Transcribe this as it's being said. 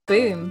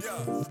boom,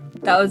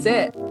 that was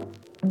it.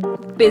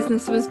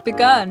 Business was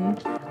begun.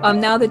 I'm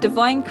now the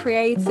Divine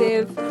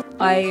Creative.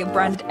 I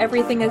branded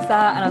everything as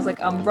that, and I was like,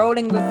 I'm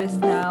rolling with this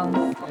now.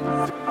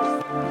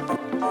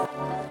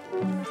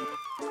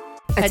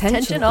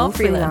 Attention all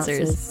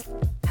freelancers.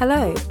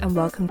 Hello, and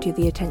welcome to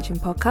the Attention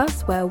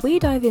Podcast, where we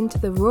dive into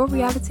the raw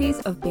realities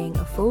of being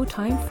a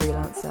full-time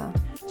freelancer.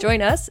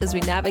 Join us as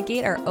we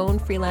navigate our own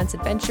freelance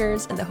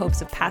adventures in the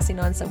hopes of passing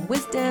on some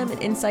wisdom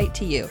and insight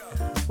to you.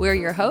 We're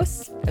your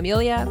hosts,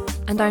 Amelia.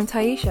 And I'm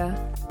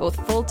Taiesha.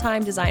 Both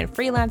full-time design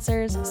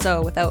freelancers,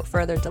 so without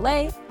further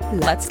delay,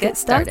 let's get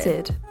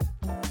started.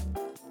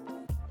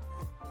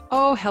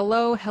 Oh,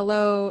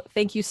 hello.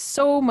 Thank you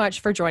so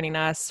much for joining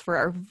us for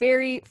our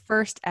very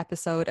first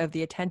episode of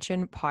the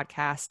Attention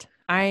Podcast.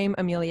 I'm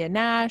Amelia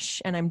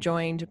Nash, and I'm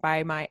joined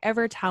by my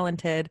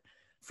ever-talented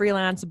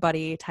freelance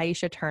buddy,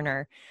 Taiesha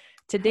Turner.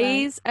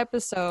 Today's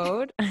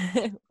episode,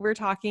 we're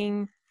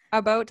talking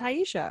about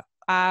Taiesha.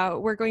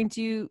 We're going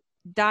to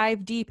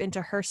dive deep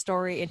into her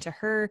story, into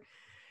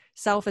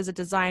herself as a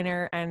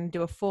designer, and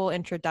do a full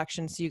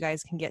introduction so you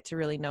guys can get to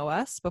really know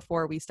us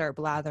before we start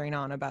blathering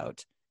on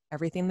about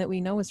everything that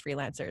we know as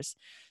freelancers.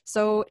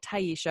 So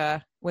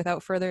Taiesha,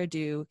 without further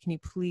ado, can you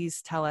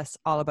please tell us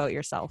all about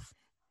yourself?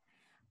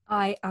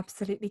 I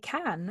absolutely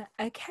can.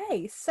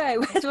 Okay,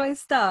 so where do I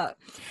start?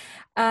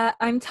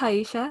 I'm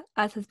Taiesha,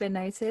 as has been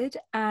noted,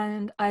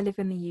 and I live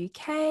in the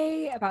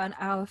UK, about an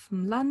hour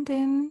from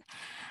London,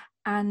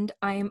 and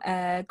I'm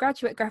a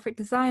graduate graphic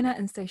designer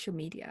and social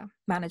media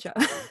manager.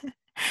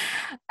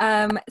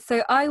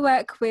 So I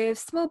work with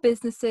small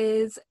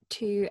businesses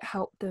to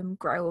help them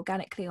grow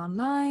organically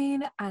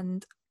online,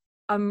 and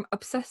I'm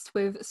obsessed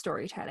with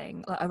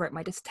storytelling. I wrote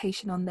my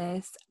dissertation on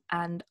this,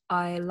 and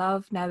I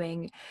love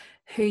knowing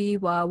who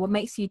you are, what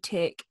makes you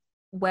tick,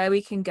 where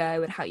we can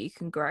go, and how you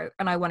can grow.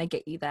 And I want to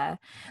get you there.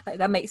 Like,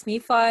 that makes me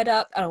fired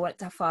up, and I want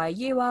to fire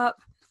you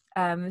up.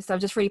 So I'm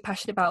just really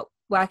passionate about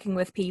working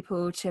with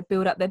people to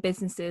build up their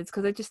businesses,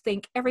 because I just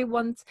think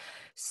everyone's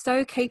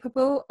so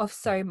capable of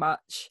so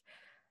much,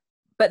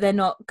 but they're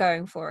not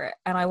going for it.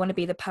 And I want to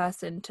be the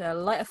person to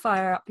light a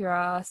fire up your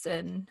ass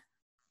and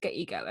get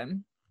you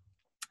going.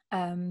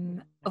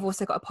 I've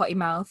also got a potty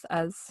mouth,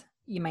 as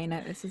you may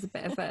notice is a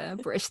bit of a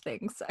British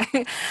thing, so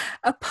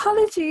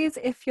apologies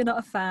if you're not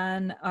a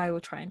fan. I will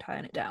try and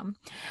tone it down.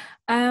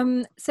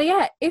 So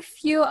yeah,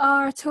 if you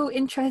are at all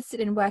interested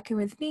in working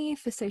with me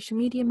for social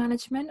media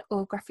management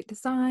or graphic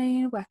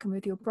design, working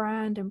with your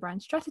brand and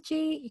brand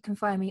strategy, you can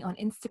find me on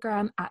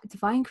Instagram at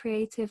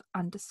 @divinecreative_.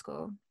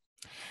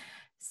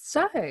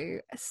 So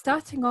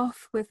starting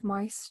off with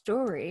my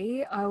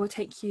story, I will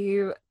take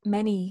you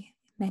many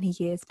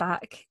years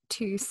back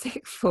to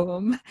sixth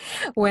form,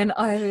 when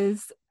I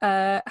was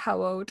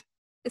how old?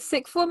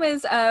 Sixth form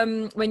is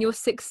when you're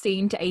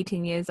 16 to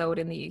 18 years old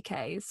in the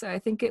UK. So I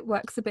think it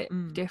works a bit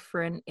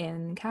different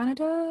in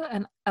Canada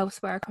and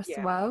elsewhere across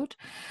the world.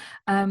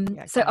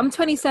 So I'm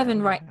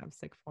 27 right now.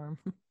 Sixth form.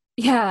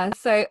 Yeah,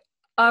 so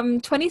I'm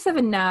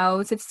 27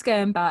 now, so it's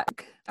going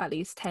back at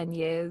least 10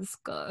 years.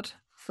 God,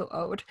 I feel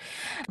old.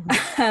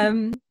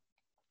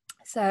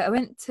 So I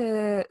went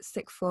to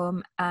sixth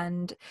form,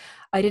 and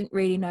I didn't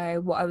really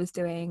know what I was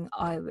doing.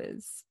 I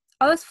was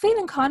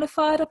feeling kind of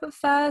fired up at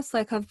first.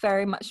 Like, I've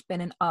very much been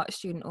an art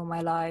student all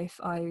my life.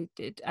 I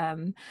did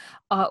art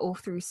all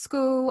through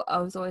school.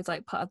 I was always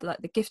like part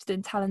of the gifted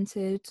and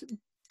talented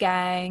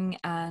gang,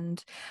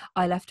 and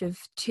I left with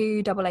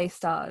 2 AA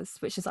stars,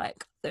 which is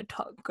like the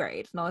top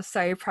grade, and I was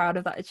so proud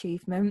of that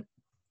achievement.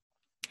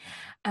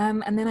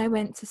 And then I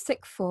went to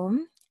sixth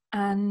form,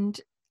 and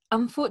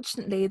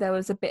unfortunately, there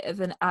was a bit of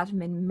an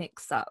admin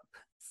mix-up.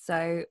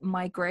 So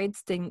my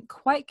grades didn't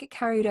quite get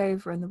carried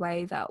over in the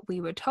way that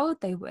we were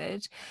told they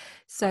would.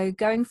 So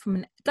going from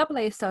an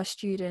AA star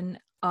student,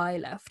 I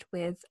left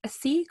with a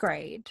C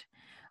grade,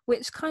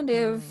 which kind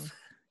of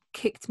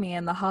kicked me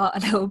in the heart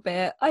a little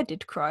bit. I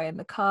did cry in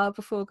the car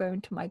before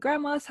going to my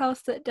grandma's house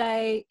that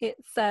day.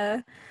 It's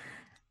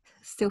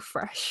still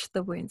fresh.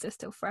 The wounds are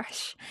still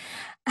fresh.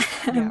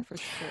 Yeah, for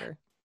sure.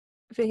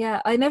 But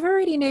yeah, I never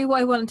really knew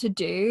what I wanted to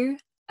do.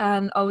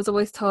 And I was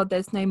always told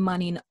there's no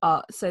money in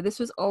art. So this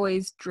was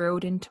always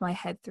drilled into my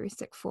head through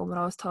sixth form. And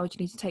I was told you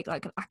need to take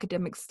like an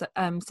academic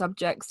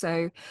subject.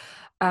 So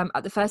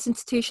at the first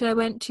institution I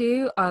went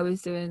to, I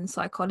was doing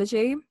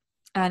psychology.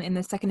 And in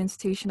the second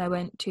institution I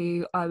went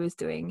to, I was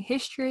doing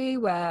history,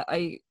 where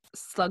I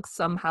slugged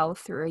somehow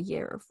through a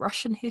year of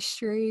Russian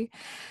history.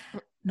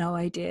 No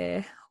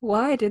idea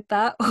why I did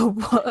that or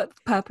what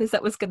purpose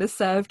that was going to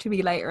serve to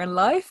me later in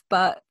life.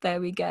 But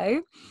there we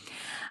go.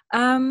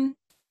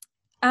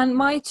 And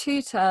my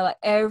tutor,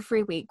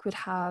 every week would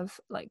have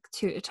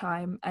tutor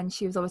time, and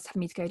she was always telling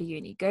me to go to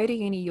uni. Go to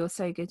uni, you're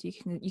so good, you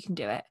can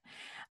do it.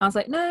 I was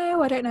like,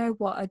 no, I don't know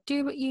what I'd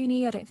do at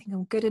uni. I don't think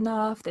I'm good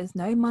enough. There's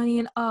no money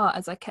in art,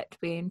 as I kept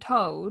being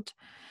told.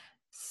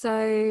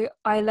 So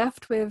I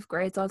left with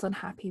grades I was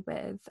unhappy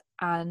with,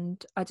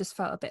 and I just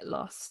felt a bit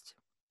lost.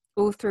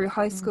 All through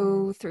high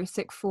school, through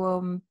sixth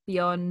form,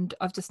 beyond,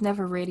 I've just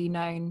never really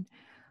known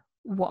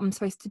what I'm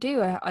supposed to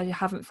do. I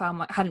hadn't found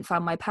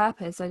my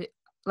purpose.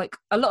 like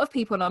a lot of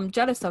people, and I'm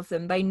jealous of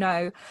them, they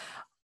know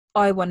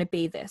I want to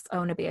be this, I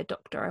want to be a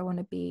doctor, I want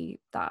to be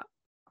that,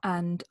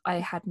 and I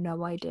had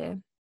no idea.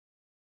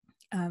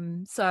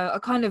 So I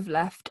kind of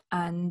left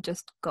and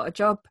just got a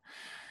job.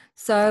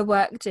 So I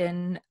worked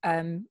in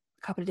a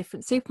couple of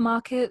different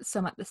supermarkets,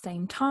 some at the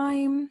same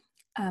time.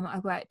 I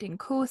worked in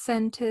call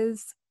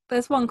centres.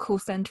 There's one call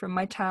centre in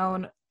my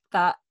town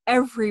that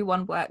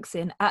everyone works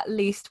in at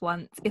least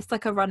once. It's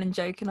like a running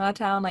joke in our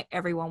town, like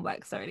everyone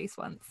works there at least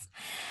once.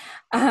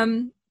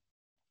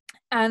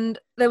 And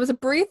there was a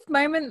brief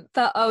moment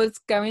that I was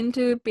going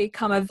to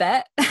become a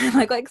vet.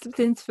 I got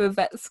accepted into a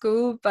vet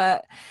school,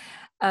 but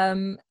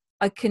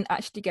I couldn't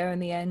actually go in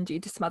the end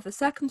due to some other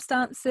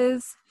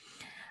circumstances.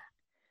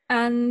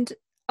 And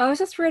I was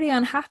just really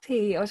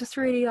unhappy. I was just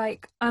really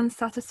like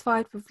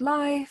unsatisfied with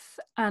life.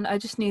 And I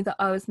just knew that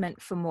I was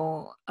meant for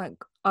more.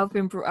 Like, I've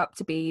been brought up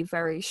to be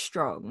very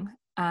strong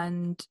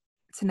and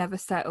to never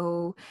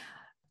settle.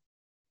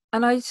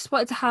 And I just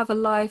wanted to have a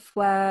life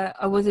where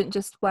I wasn't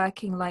just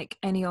working like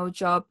any old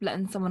job,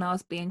 letting someone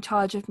else be in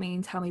charge of me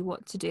and tell me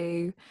what to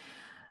do.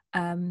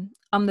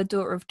 I'm the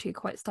daughter of two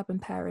quite stubborn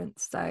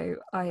parents, so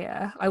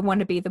I want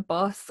to be the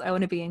boss. I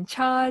want to be in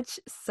charge.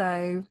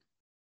 So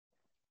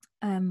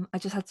I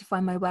just had to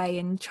find my way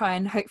and try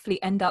and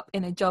hopefully end up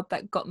in a job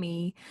that got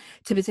me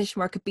to a position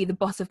where I could be the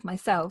boss of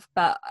myself.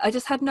 But I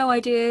just had no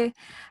idea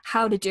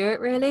how to do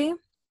it really.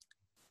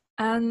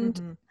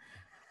 And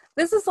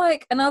this is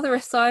like another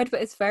aside,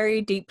 but it's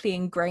very deeply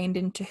ingrained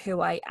into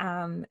who I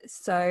am.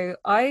 So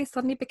I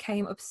suddenly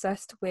became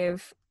obsessed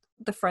with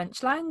the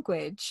French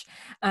language,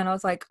 and I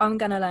was like, I'm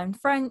gonna learn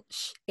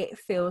French. It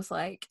feels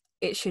like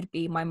it should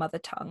be my mother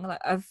tongue. Like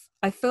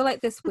I feel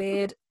like this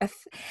weird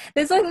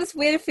there's like this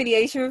weird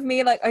affiliation with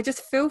me. Like I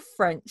just feel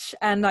French.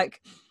 And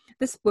like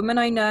this woman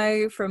I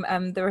know from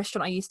the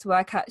restaurant I used to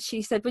work at,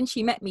 she said when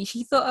she met me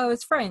she thought I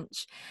was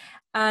French,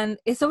 and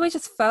it's always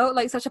just felt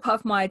like such a part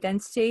of my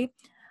identity.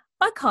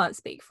 I can't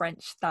speak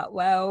French that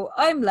well.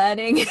 I'm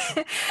learning,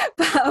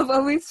 but I've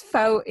always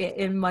felt it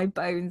in my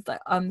bones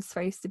that I'm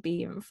supposed to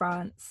be in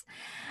France.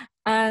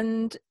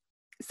 And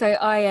so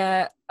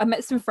I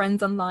met some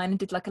friends online and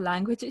did like a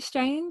language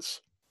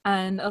exchange.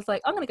 And I was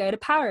like, I'm going to go to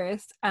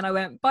Paris. And I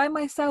went by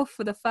myself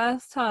for the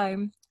first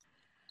time.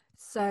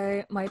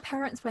 So my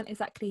parents weren't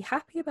exactly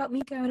happy about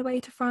me going away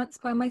to France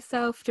by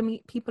myself to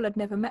meet people I'd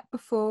never met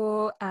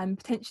before, and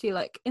potentially,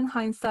 like in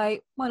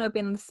hindsight, might not have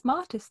been the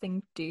smartest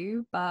thing to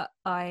do, but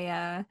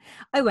I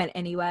went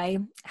anyway,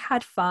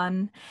 had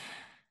fun,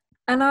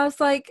 and I was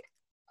like,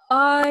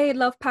 I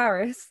love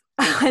Paris.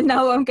 And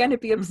now I'm going to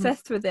be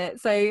obsessed with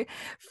it. So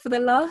for the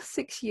last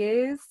 6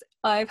 years,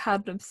 I've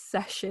had an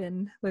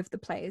obsession with the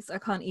place. I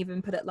can't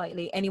even put it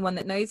lightly. Anyone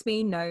that knows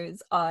me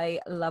knows I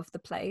love the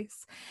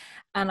place.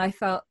 And I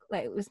felt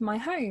like it was my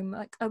home.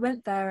 Like I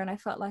went there and I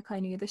felt like I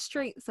knew the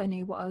streets. I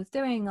knew what I was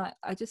doing. Like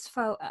I just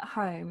felt at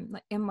home,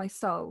 like in my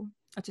soul.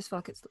 I just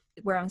felt like it's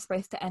where I'm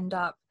supposed to end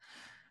up.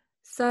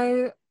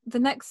 So the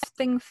next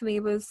thing for me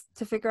was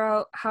to figure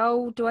out,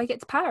 how do I get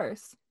to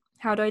Paris?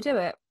 How do I do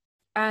it?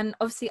 And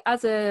obviously,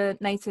 as a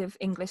native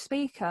English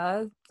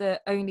speaker, the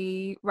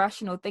only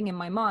rational thing in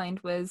my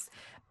mind was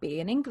be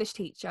an English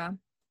teacher.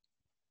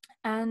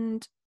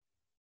 And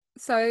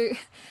so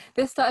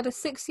this started a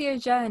 6-year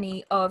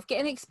journey of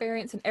getting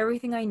experience and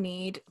everything I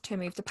need to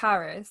move to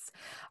Paris.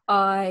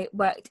 I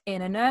worked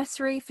in a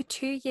nursery for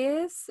 2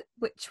 years,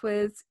 which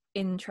was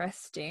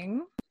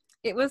interesting.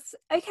 It was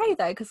okay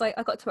though, because I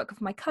got to work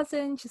with my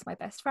cousin. She's my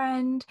best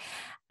friend.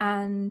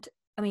 And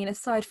I mean,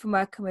 aside from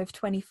working with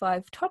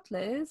 25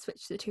 toddlers,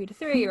 which are 2 to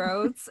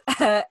 3-year-olds,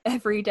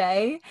 every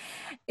day,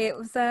 it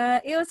was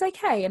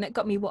okay, and it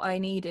got me what I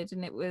needed,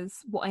 and it was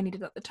what I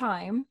needed at the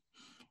time.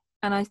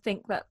 And I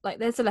think that like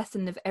there's a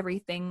lesson of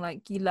everything.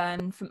 Like you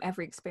learn from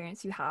every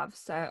experience you have.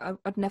 So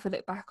I'd never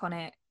look back on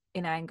it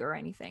in anger or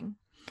anything.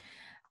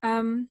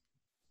 And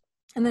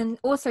then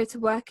also to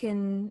work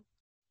in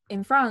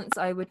France,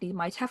 I would need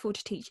my TEFL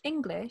to teach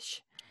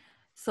English.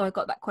 So I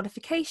got that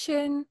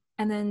qualification.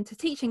 And then to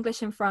teach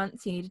English in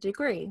France, you need a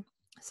degree.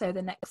 So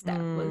the next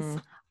step was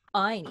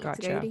I need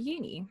to go to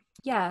uni.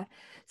 Yeah.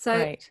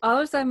 So I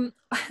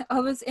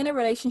was in a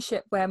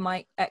relationship where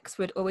my ex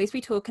would always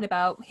be talking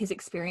about his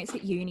experience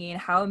at uni and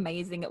how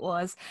amazing it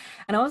was.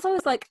 And I was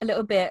always like a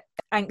little bit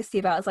angsty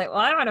about it. I was like, well,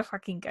 I want to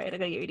fucking go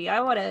to uni. I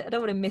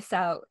don't want to miss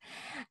out.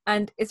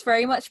 And it's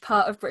very much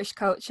part of British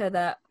culture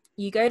that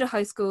you go to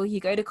high school, you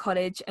go to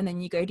college, and then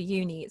you go to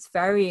uni. It's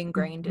very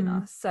ingrained in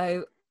us.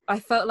 So I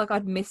felt like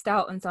I'd missed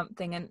out on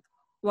something. And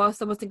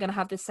whilst I wasn't going to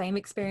have the same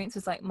experience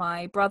as like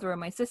my brother and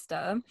my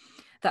sister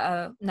that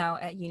are now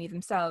at uni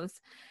themselves,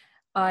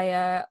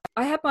 I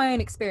had my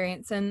own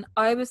experience, and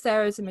I was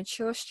there as a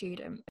mature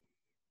student.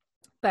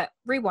 But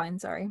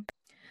rewind, sorry.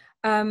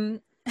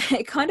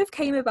 It kind of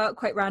came about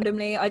quite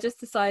randomly. I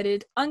just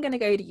decided I'm going to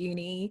go to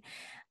uni,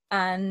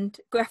 and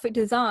graphic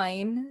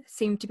design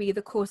seemed to be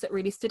the course that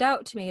really stood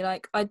out to me.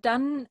 Like I'd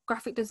done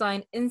graphic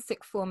design in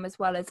sixth form as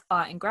well as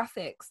art and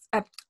graphics,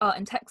 art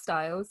and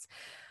textiles.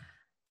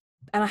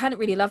 And I hadn't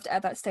really loved it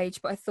at that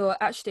stage, but I thought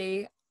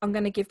actually I'm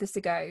going to give this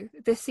a go.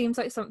 This seems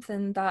like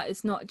something that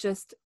is not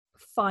just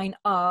fine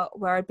art,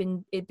 where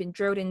it'd been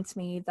drilled into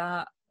me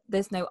that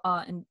there's no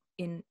art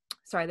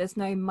there's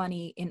no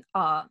money in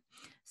art.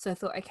 So I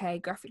thought, okay,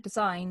 graphic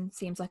design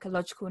seems like a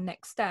logical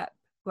next step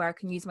where I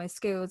can use my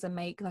skills and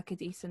make like a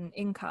decent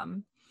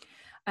income.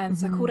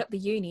 So I called up the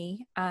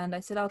uni and I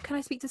said, oh, can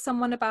I speak to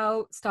someone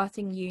about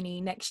starting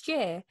uni next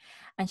year?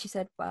 And she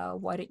said, well,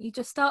 why don't you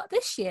just start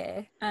this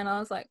year? And I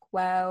was like,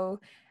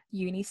 well,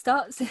 uni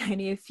starts in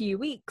only a few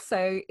weeks,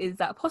 so is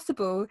that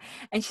possible?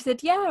 And she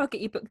said, yeah, I'll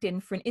get you booked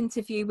in for an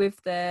interview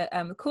with the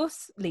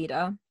course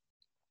leader.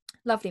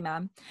 Lovely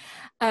man.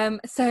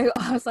 So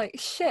I was like,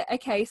 shit,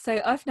 okay,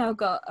 so I've now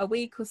got a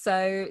week or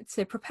so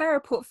to prepare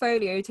a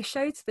portfolio to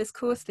show to this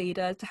course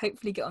leader to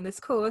hopefully get on this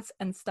course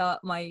and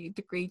start my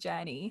degree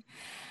journey.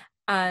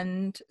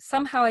 And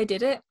somehow I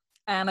did it,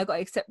 and I got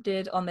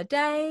accepted on the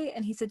day,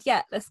 and he said,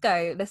 yeah, let's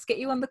go, let's get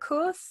you on the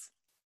course.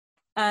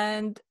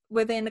 And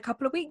within a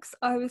couple of weeks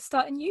I was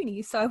starting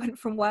uni. So I went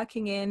from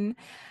working in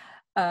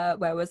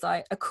where was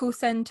I, a call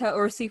center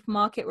or a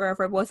supermarket,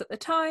 wherever I was at the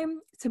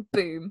time, to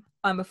boom,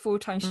 I'm a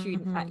full-time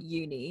student at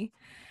uni.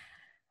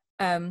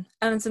 And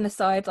as an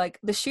aside, like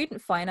the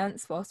student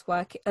finance whilst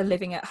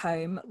living at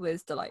home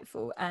was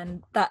delightful,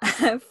 and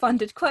that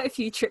funded quite a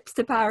few trips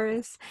to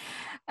Paris,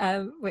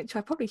 which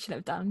I probably shouldn't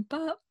have done,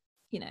 but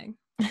you know,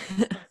 I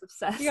was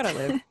obsessed. You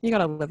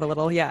gotta live a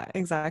little. Yeah,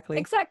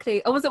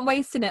 exactly. I wasn't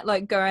wasting it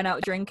like going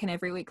out drinking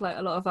every week like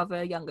a lot of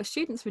other younger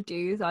students would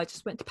do. I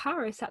just went to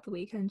Paris at the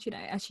weekend, you know,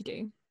 as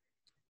you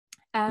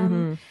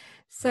do.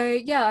 So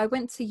yeah, I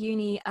went to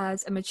uni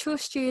as a mature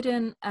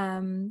student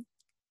and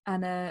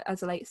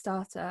as a late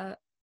starter,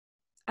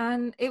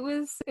 and it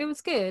was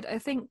good. I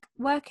think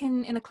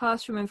working in a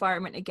classroom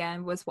environment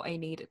again was what I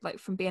needed. Like,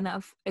 from being out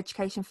of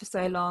education for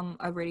so long,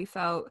 I really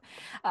felt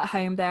at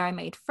home there. I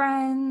made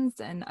friends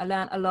and I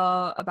learned a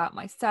lot about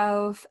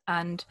myself,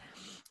 and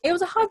it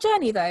was a hard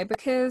journey though,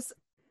 because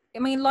I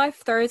mean,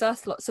 life throws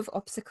us lots of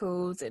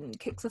obstacles and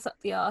kicks us up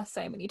the arse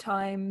so many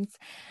times,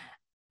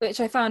 which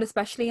I found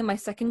especially in my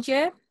second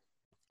year,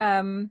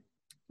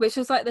 which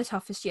was like the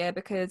toughest year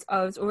because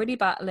I was already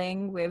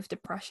battling with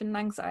depression and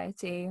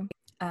anxiety.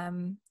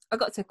 I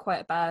got to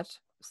quite a bad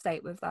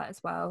state with that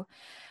as well.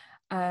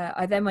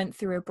 I then went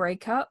through a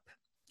breakup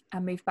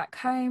and moved back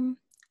home,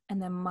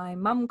 and then my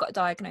mum got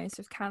diagnosed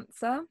with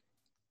cancer.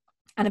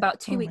 And about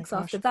 2 weeks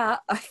after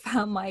that, I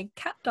found my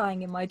cat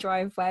dying in my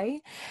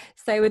driveway.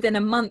 So within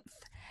a month,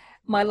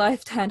 my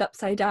life turned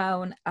upside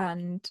down,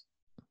 and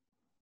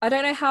I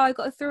don't know how I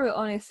got through it,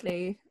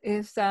 honestly. It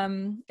was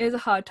a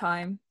hard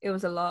time. It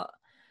was a lot.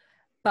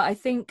 But I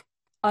think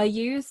I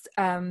used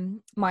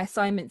my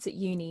assignments at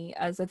uni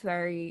as a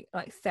very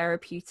like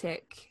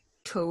therapeutic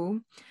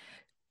tool.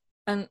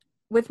 And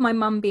with my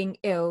mum being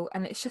ill,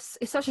 and it's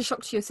such a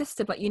shock to your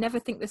system, like you never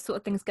think this sort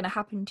of thing's going to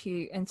happen to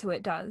you until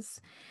it does.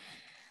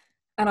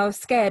 And I was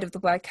scared of the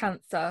word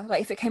cancer.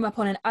 Like, if it came up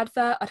on an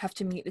advert, I'd have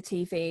to mute the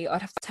TV.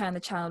 I'd have to turn the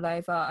channel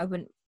over. I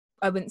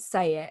wouldn't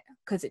say it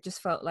because it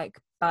just felt like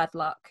bad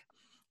luck.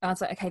 And I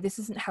was like, okay, this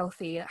isn't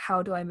healthy.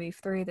 How do I move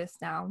through this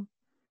now?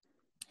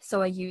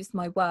 So I used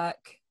my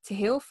work to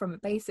heal from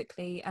it,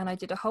 basically. And I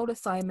did a whole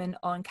assignment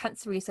on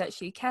Cancer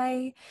Research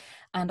UK,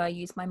 and I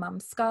used my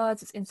mum's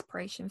scars as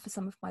inspiration for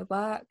some of my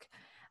work.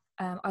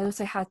 I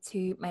also had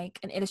to make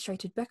an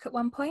illustrated book at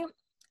one point.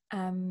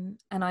 And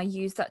I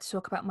used that to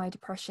talk about my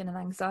depression and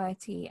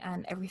anxiety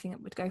and everything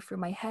that would go through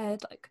my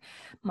head, like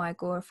my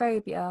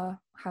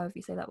agoraphobia, however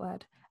you say that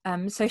word,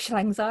 social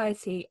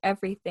anxiety,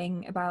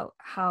 everything about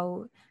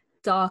how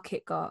dark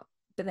it got,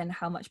 but then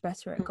how much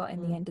better it got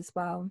in the end as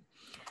well.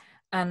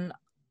 And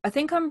I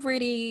think I'm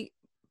really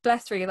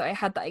blessed really that I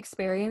had that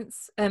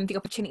experience, the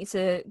opportunity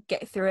to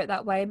get through it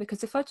that way,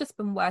 because if I'd just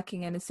been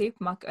working in a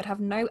supermarket, I'd have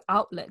no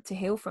outlet to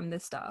heal from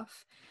this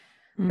stuff.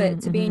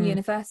 But to be in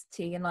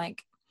university and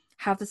like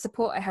have the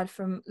support I had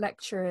from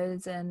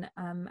lecturers and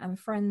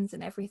friends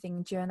and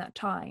everything during that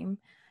time,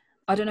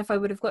 I don't know if I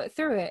would have got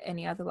through it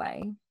any other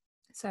way.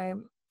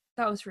 So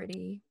that was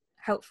really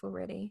helpful,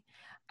 really.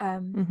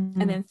 And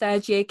then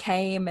third year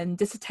came and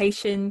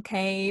dissertation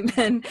came,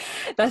 and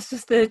that's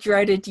just the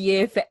dreaded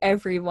year for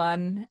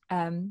everyone.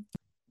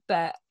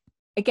 But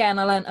again,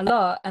 I learned a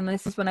lot, and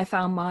this is when I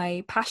found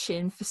my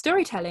passion for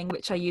storytelling,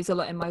 which I use a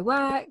lot in my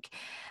work.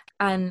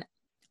 And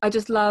I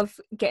just love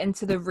getting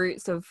to the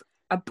roots of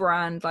a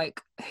brand,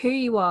 like who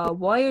you are,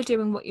 why you're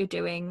doing what you're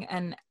doing,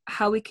 and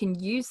how we can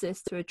use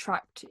this to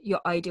attract your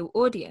ideal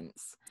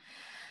audience.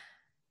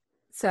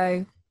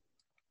 So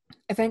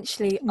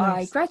eventually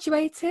I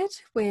graduated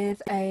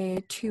with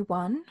a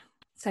 2-1,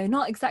 so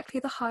not exactly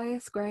the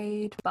highest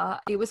grade,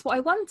 but it was what I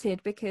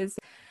wanted, because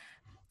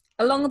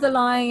along the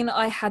line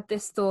I had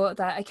this thought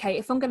that, okay,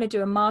 if I'm going to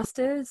do a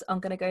master's, I'm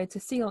going to go to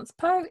Sciences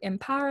Po in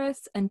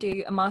Paris and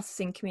do a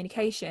master's in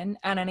communication,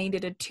 and I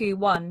needed a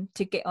 2-1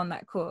 to get on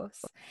that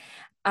course.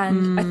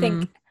 And I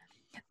think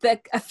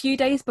that a few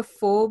days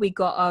before we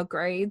got our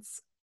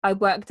grades, I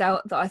worked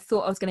out that I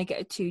thought I was going to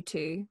get a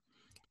 2-2.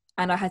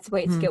 and I had to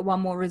wait to get one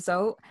more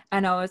result,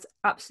 and I was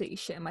absolutely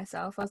shitting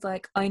myself. I was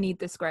like, I need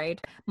this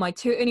grade. My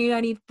tutor knew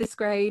I needed this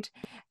grade,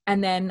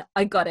 and then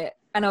I got it,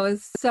 and I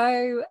was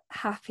so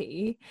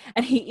happy.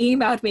 And he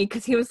emailed me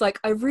because he was like,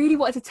 I really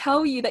wanted to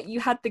tell you that you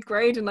had the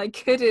grade and I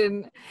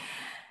couldn't.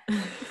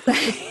 So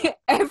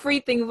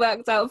everything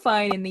worked out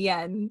fine in the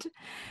end.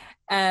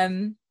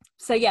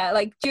 So yeah,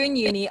 like during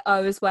uni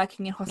I was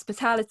working in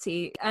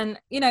hospitality, and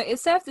you know, it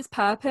served its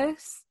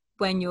purpose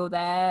when you're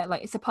there.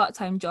 Like, it's a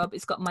part-time job,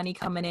 it's got money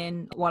coming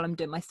in while I'm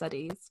doing my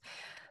studies.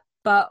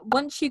 But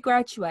once you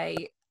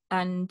graduate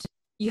and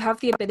you have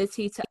the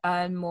ability to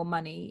earn more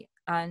money,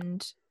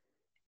 and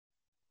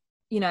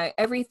you know,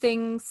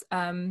 everything's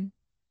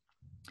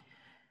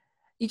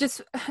you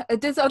just I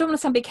don't want to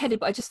sound big-headed,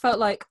 but I just felt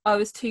like I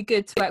was too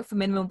good to work for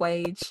minimum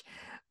wage,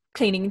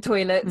 cleaning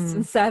toilets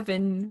and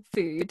serving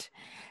food.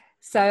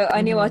 So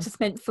I knew I was just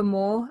meant for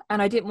more,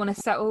 and I didn't want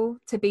to settle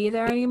to be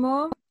there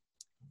anymore.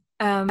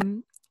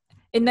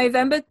 In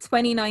November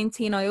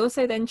 2019, I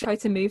also then tried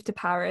to move to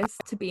Paris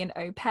to be an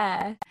au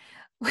pair,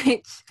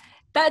 which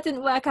that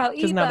didn't work out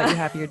either. Because now that you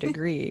have your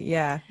degree,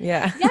 yeah.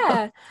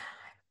 Yeah,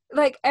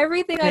 like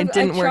everything it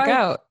didn't work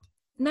out.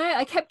 No,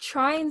 I kept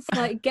trying to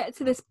like get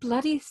to this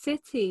bloody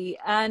city,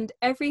 and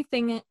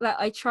everything that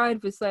I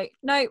tried was like,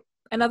 nope,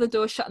 another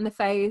door shut in the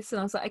face. And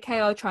I was like, okay,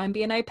 I'll try and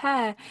be an au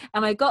pair.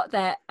 And I got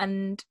there,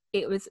 and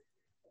it was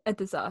a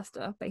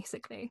disaster,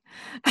 basically.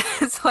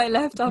 So I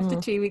left after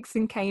 2 weeks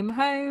and came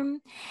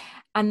home,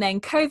 and then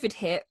COVID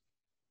hit.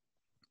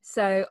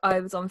 So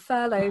I was on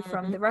furlough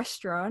from the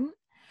restaurant,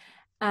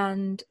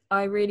 and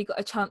I really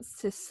got a chance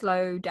to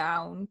slow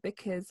down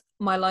because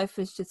my life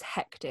was just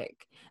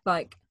hectic.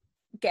 Like,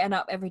 getting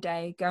up every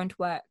day, going to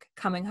work,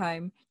 coming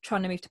home,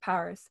 trying to move to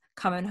Paris,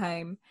 coming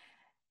home,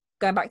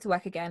 going back to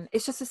work again.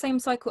 It's just the same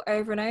cycle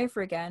over and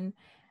over again.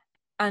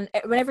 And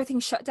when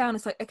everything's shut down,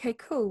 it's like, okay,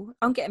 cool,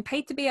 I'm getting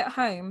paid to be at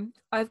home,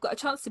 I've got a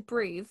chance to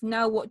breathe.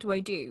 Now what do I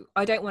do?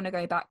 I don't want to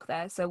go back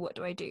there, so what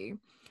do I do?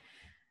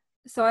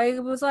 So I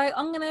was like,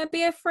 I'm gonna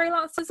be a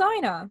freelance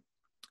designer.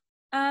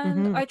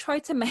 And I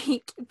tried to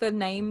make the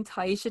name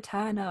Taiesha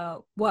Turner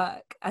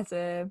work as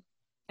a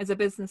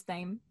business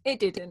name. It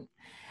didn't.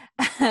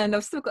 And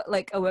I've still got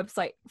like a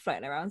website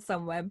floating around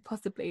somewhere,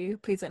 possibly.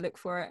 Please don't look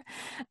for it.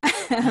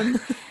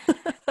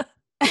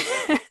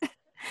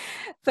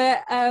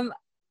 But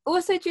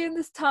also during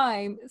this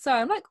time, so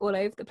I'm like all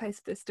over the place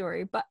with this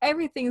story, but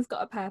everything's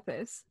got a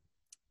purpose.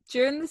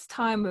 During this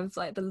time of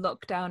like the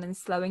lockdown and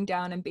slowing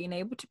down and being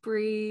able to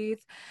breathe,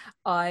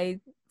 I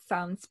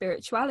found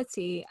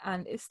spirituality,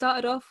 and it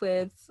started off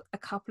with a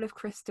couple of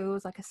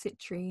crystals, like a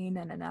citrine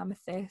and an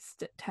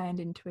amethyst. It turned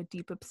into a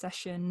deep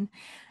obsession,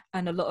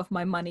 and a lot of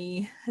my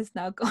money has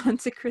now gone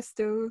to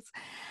crystals.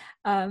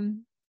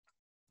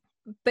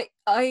 But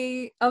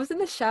I was in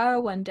the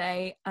shower one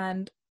day,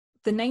 and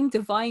the name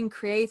Divine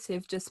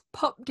Creative just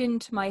popped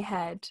into my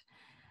head,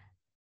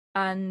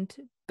 and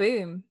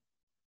boom,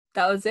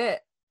 that was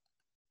it.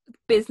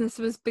 Business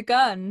was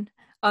begun.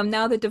 I'm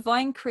now the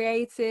Divine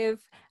Creative.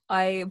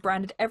 I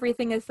branded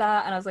everything as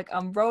that, and I was like,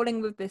 I'm rolling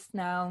with this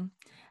now.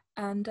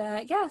 And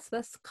yeah, so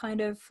that's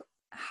kind of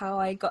how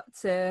I got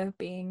to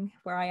being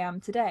where I am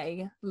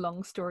today.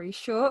 Long story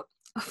short,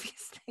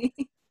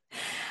 obviously.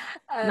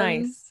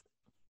 Nice.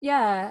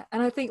 Yeah,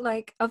 and I think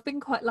like I've been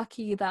quite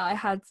lucky that I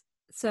had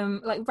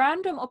some like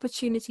random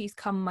opportunities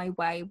come my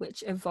way,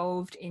 which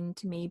evolved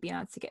into me being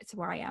able to get to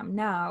where I am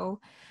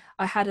now.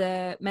 I had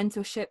a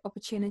mentorship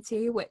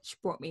opportunity which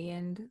brought me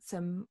in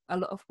a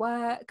lot of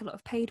work, a lot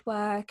of paid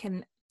work,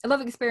 and a lot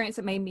of experience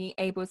that made me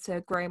able to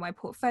grow my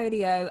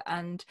portfolio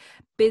and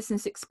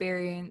business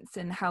experience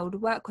and how to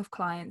work with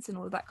clients and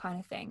all that kind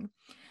of thing.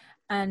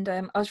 And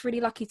I was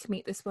really lucky to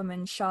meet this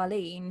woman,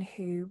 Charlene,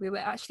 who we were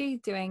actually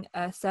doing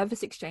a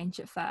service exchange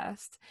at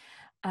first.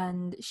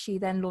 And she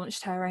then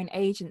launched her own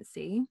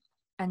agency,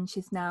 and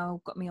she's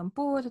now got me on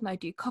board, and I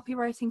do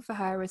copywriting for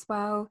her as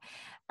well.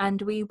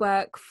 And we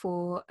work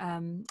for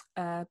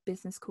a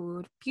business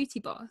called Beauty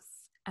Boss,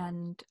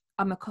 and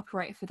I'm a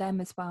copywriter for them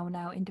as well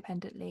now,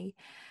 independently,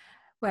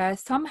 where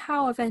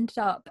somehow I've ended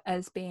up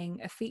as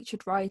being a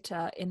featured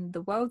writer in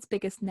the world's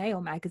biggest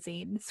nail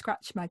magazine,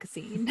 Scratch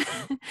Magazine,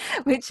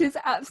 which is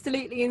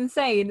absolutely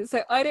insane.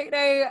 So I don't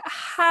know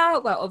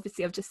how, well,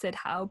 obviously I've just said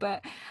how,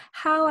 but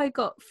how I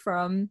got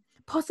from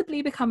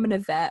possibly becoming a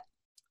vet,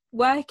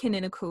 working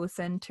in a call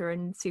center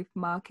and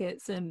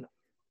supermarkets and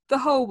the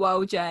whole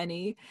world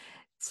journey,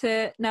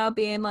 to now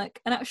being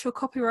like an actual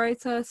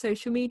copywriter,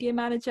 social media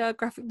manager,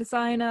 graphic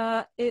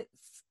designer.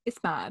 It's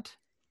mad,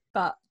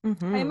 but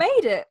I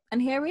made it,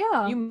 and here we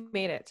are. You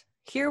made it.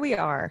 Here we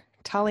are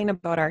telling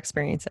about our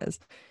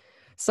experiences.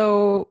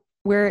 So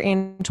we're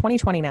in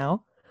 2020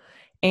 now,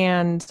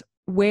 and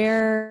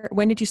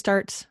when did you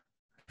start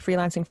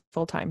freelancing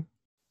full-time?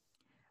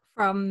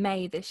 From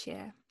May this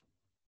year.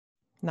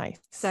 Nice.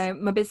 So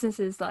my business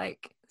is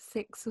like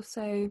 6 or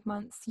so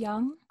months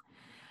young.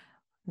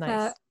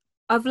 Nice.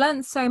 I've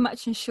learned so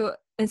much in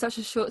such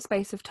a short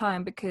space of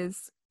time,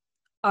 because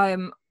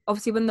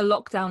obviously when the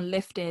lockdown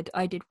lifted,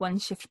 I did one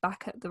shift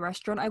back at the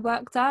restaurant I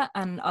worked at,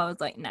 and I was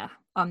like, nah,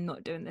 I'm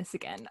not doing this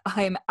again.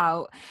 I'm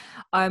out.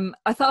 I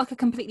felt like a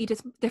completely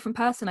different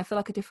person. I feel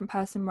like a different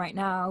person right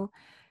now.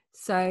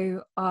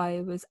 So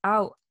I was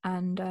out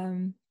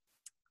and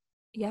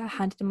yeah,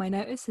 handed in my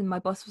notice, and my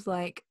boss was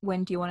like,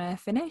 when do you want to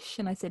finish?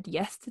 And I said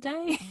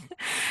yesterday.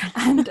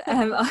 And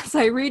so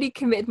I really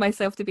committed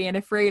myself to being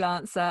a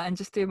freelancer and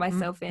just threw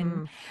myself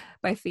in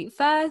my feet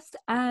first,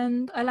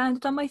 and I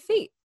landed on my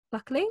feet,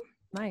 luckily.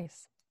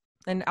 Nice.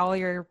 And all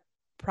your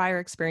prior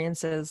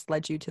experiences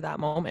led you to that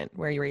moment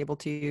where you were able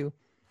to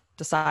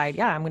decide,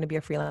 yeah, I'm going to be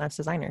a freelance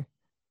designer.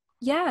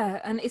 Yeah,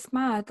 and it's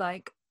mad.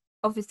 Like,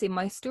 obviously,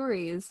 my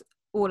story is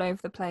all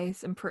over the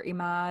place and pretty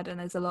mad, and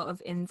there's a lot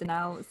of ins and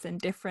outs and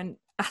different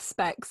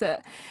aspects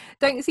that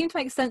don't seem to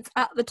make sense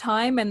at the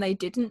time, and they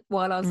didn't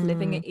while I was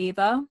living it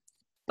either.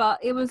 But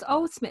it was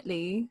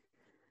ultimately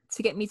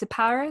to get me to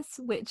Paris,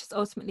 which has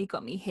ultimately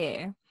got me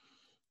here.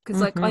 Because,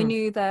 like, I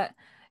knew that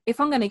if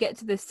I'm going to get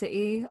to this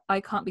city,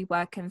 I can't be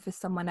working for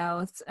someone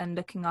else and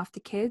looking after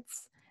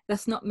kids.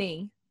 That's not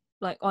me,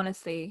 like,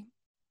 honestly.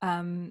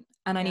 And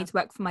I need to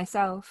work for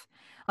myself.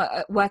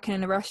 Working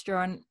in a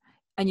restaurant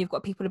and you've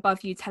got people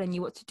above you telling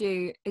you what to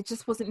do, it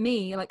just wasn't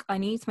me. Like, I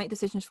need to make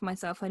decisions for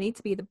myself. I need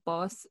to be the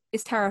boss.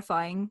 It's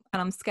terrifying,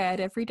 and I'm scared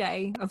every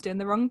day of doing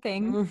the wrong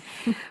thing.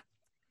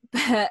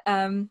 But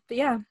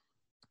yeah.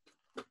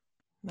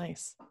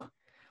 Nice.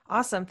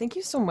 Awesome. Thank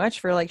you so much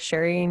for like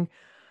sharing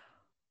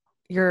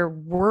your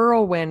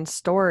whirlwind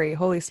story,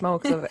 holy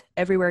smokes, of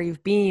everywhere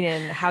you've been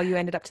and how you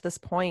ended up to this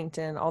point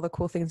and all the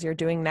cool things you're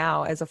doing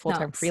now as a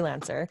full-time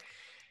freelancer.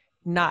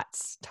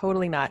 Nuts.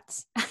 Totally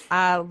nuts.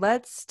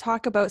 Let's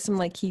talk about some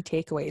like key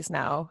takeaways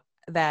now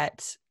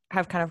that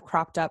have kind of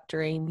cropped up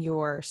during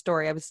your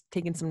story. I was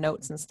taking some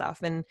notes and stuff,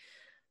 and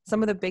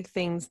some of the big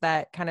things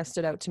that kind of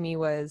stood out to me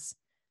was,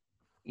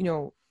 you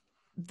know,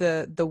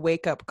 the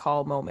wake up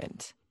call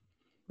moment,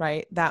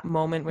 right? That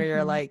moment where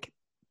you're like,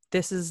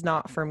 this is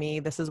not for me.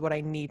 This is what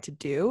I need to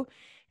do.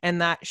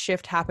 And that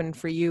shift happened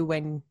for you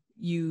when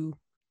you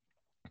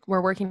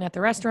were working at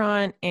the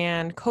restaurant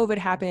and COVID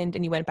happened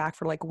and you went back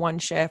for like one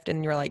shift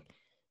and you're like,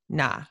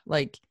 nah,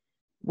 like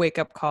wake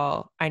up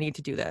call. I need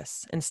to do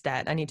this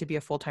instead. I need to be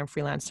a full-time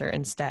freelancer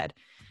instead.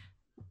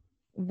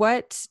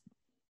 What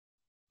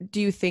do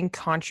you think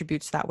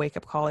contributes to that wake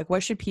up call? Like,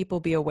 what should people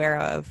be aware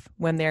of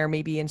when they're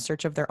maybe in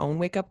search of their own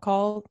wake up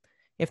call?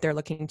 If they're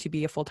looking to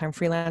be a full-time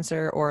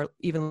freelancer or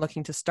even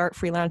looking to start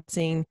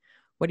freelancing,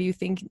 what do you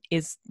think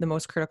is the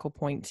most critical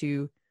point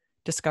to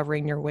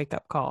discovering your wake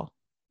up call?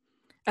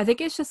 I think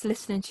it's just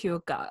listening to your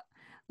gut.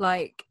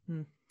 Like,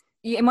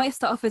 it might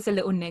start off as a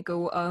little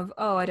niggle of,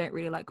 oh, I don't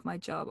really like my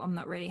job, I'm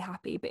not really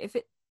happy. But if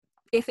it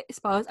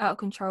spirals out of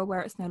control where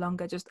it's no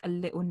longer just a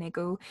little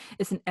niggle,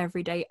 it's an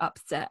everyday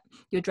upset.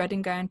 You're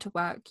dreading going to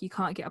work, you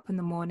can't get up in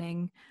the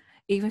morning.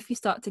 Even if you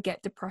start to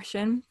get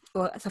depression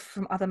or suffer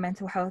from other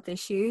mental health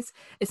issues,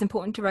 it's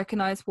important to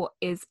recognize what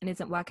is and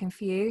isn't working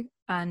for you.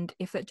 And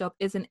if that job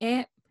isn't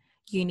it,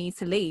 you need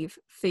to leave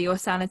for your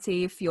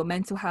sanity, for your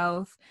mental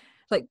health.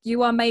 Like,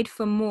 you are made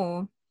for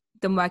more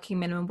than working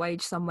minimum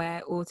wage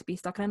somewhere or to be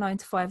stuck in a 9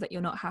 to 5 that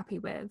you're not happy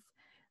with.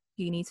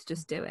 You need to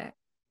just do it.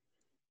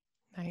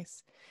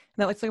 Nice.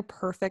 And that looks like a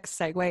perfect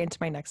segue into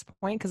my next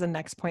point, because the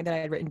next point that I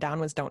had written down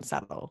was don't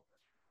settle,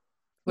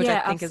 which I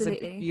think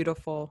absolutely. is a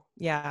beautiful,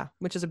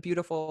 which is a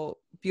beautiful,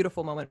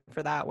 beautiful moment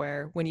for that,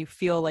 where when you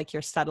feel like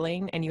you're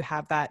settling and you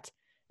have that,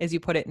 as you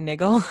put it,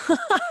 niggle,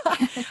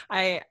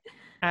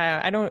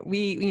 I don't,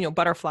 we,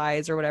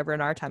 butterflies or whatever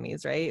in our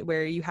tummies, right?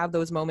 Where you have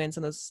those moments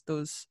and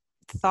those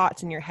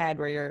thoughts in your head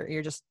where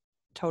you're just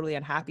totally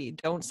unhappy.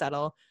 Don't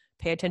settle,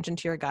 pay attention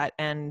to your gut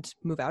and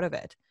move out of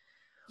it.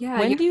 Yeah.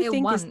 When You're do you here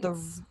think once.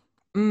 is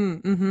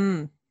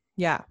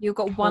yeah, You've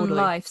got one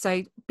life,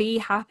 so be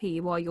happy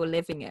while you're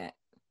living it.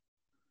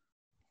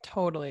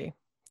 Totally.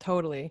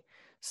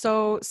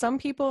 So some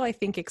people, I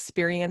think,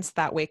 experience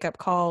that wake up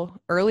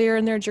call earlier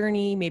in their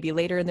journey, maybe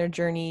later in their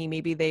journey,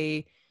 maybe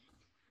they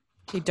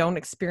don't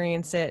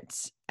experience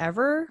it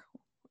ever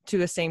to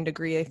the same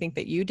degree I think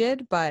that you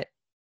did. But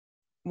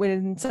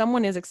when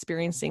someone is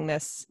experiencing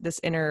this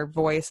inner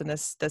voice and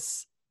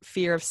this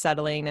fear of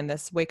settling and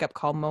this wake up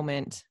call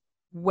moment,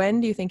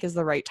 when do you think is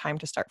the right time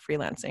to start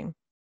freelancing?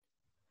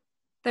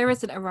 There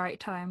isn't a right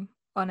time,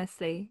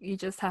 honestly. You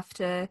just have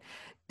to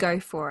go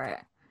for it.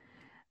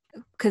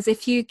 Because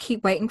if you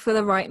keep waiting for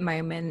the right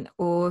moment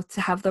or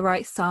to have the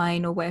right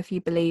sign or whatever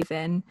you believe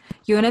in,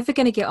 you're never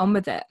going to get on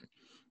with it.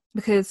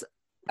 Because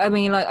I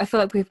mean, like, I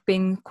feel like we've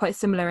been quite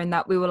similar in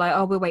that we were like,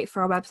 oh, we'll wait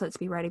for our website to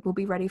be ready. We'll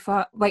be ready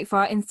wait for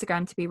our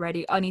Instagram to be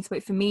ready. I need to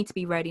wait for me to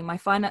be ready, my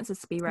finances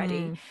to be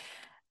ready.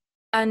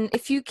 And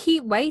if you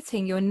keep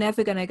waiting, you're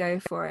never going to go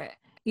for it.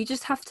 You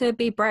just have to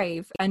be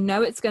brave and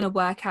know it's going to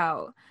work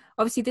out.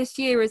 Obviously, this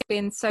year has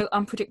been so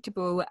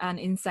unpredictable and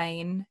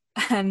insane,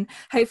 and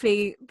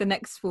hopefully the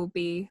next will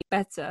be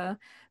better.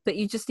 But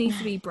you just need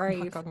to be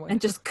brave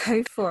and just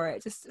go for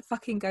it. Just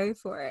fucking go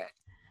for it.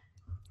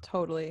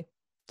 Totally.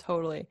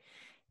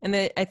 And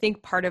I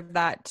think part of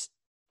that,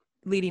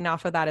 leading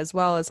off of that as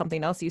well, is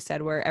something else you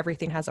said, where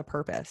everything has a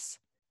purpose.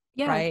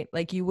 Yeah. Right?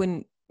 Like, you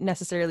wouldn't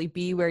necessarily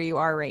be where you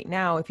are right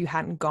now if you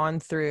hadn't gone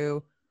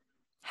through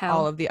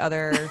all of the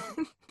other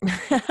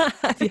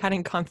if you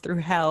hadn't gone through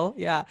hell.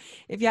 Yeah.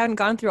 If you hadn't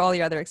gone through all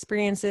the other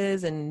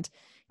experiences and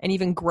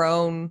even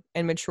grown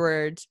and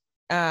matured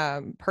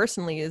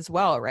personally as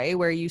well, right?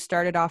 Where you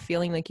started off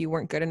feeling like you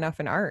weren't good enough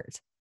in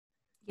art.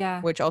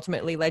 Yeah. Which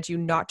ultimately led you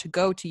not to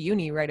go to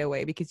uni right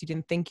away because you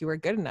didn't think you were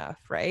good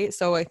enough, right?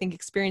 So I think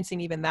experiencing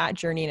even that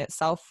journey in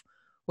itself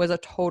was a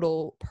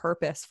total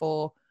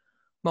purposeful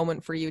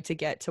moment for you to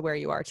get to where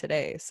you are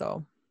today.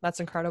 So that's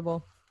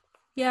incredible.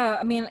 Yeah,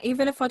 I mean,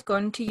 even if I'd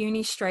gone to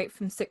uni straight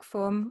from sixth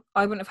form,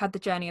 I wouldn't have had the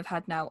journey I've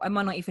had now. I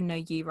might not even know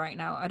you right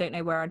now. I don't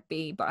know where I'd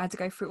be, but I had to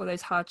go through all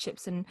those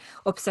hardships and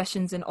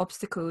obsessions and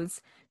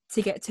obstacles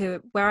to get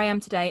to where I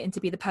am today and to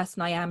be the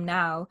person I am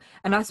now.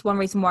 And that's one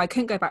reason why I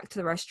couldn't go back to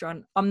the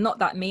restaurant. I'm not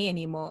that me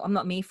anymore. I'm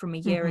not me from a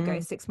year ago,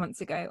 6 months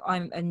ago.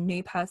 I'm a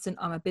new person.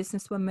 I'm a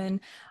businesswoman.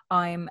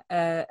 I'm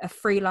a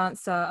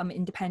freelancer. I'm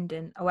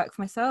independent. I work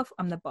for myself.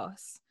 I'm the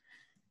boss.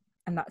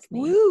 And that's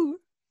me. Woo!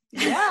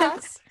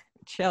 Yes.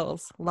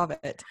 Chills. Love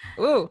it.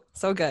 Ooh,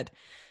 so good.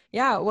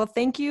 Yeah. Well,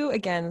 thank you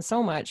again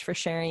so much for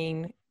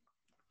sharing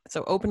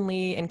so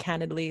openly and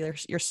candidly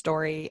your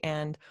story.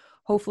 And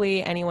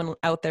hopefully anyone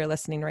out there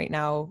listening right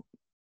now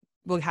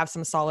will have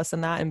some solace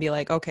in that and be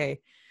like, okay,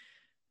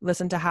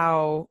 listen to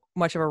how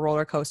much of a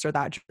roller coaster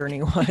that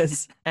journey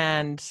was.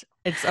 And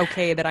it's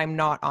okay that I'm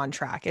not on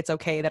track. It's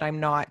okay that I'm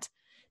not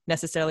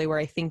necessarily where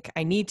I think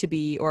I need to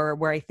be or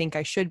where I think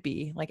I should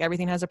be. Like,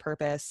 everything has a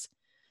purpose.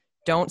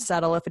 Don't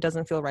settle if it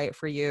doesn't feel right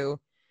for you.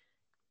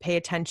 Pay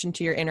attention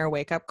to your inner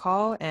wake-up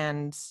call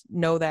and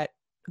know that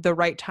the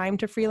right time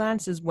to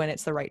freelance is when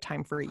it's the right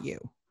time for you.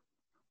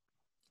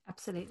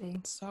 Absolutely.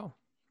 So,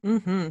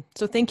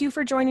 so thank you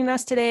for joining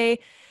us today,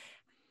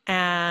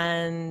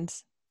 and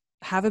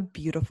have a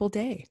beautiful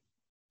day.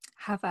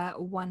 Have a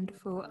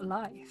wonderful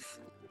life.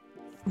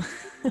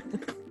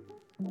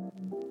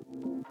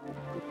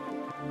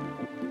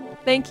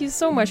 Thank you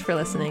so much for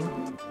listening.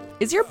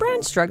 Is your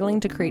brand struggling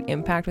to create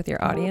impact with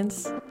your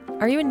audience?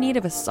 Are you in need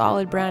of a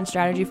solid brand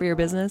strategy for your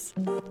business?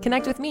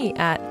 Connect with me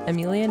at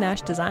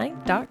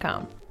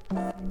amelianashdesign.com.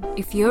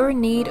 If you're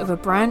in need of a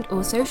brand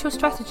or social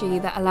strategy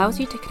that allows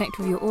you to connect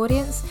with your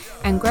audience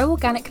and grow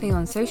organically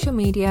on social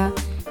media,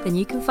 then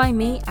you can find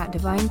me at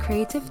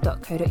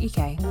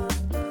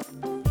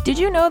divinecreative.co.uk. Did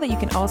you know that you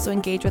can also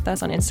engage with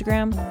us on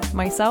Instagram?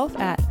 Myself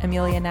at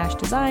Amelia Nash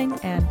Design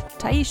and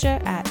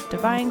Taiesha at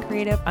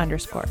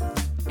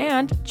divinecreative_.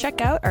 And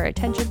check out our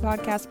Attention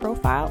Podcast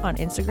profile on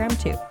Instagram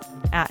too,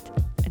 at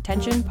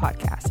Attention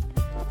Podcast.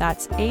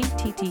 That's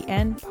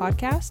ATTN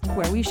Podcast,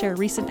 where we share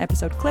recent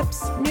episode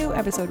clips, new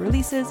episode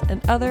releases,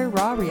 and other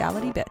raw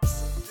reality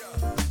bits.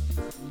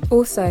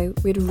 Also,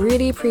 we'd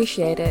really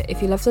appreciate it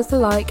if you left us a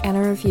like and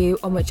a review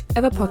on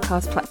whichever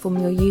podcast platform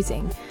you're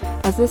using,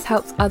 as this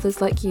helps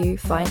others like you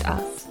find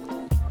us.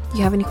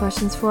 You have any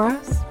questions for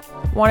us?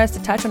 Want us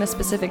to touch on a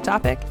specific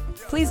topic?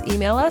 Please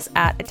email us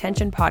at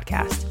Attention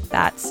Podcast.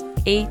 That's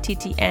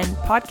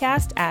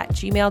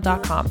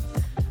attnpodcast@gmail.com.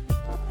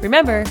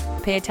 Remember,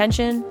 pay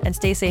attention and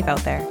stay safe out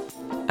there.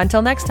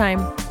 Until next time,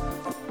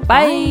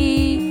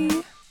 bye.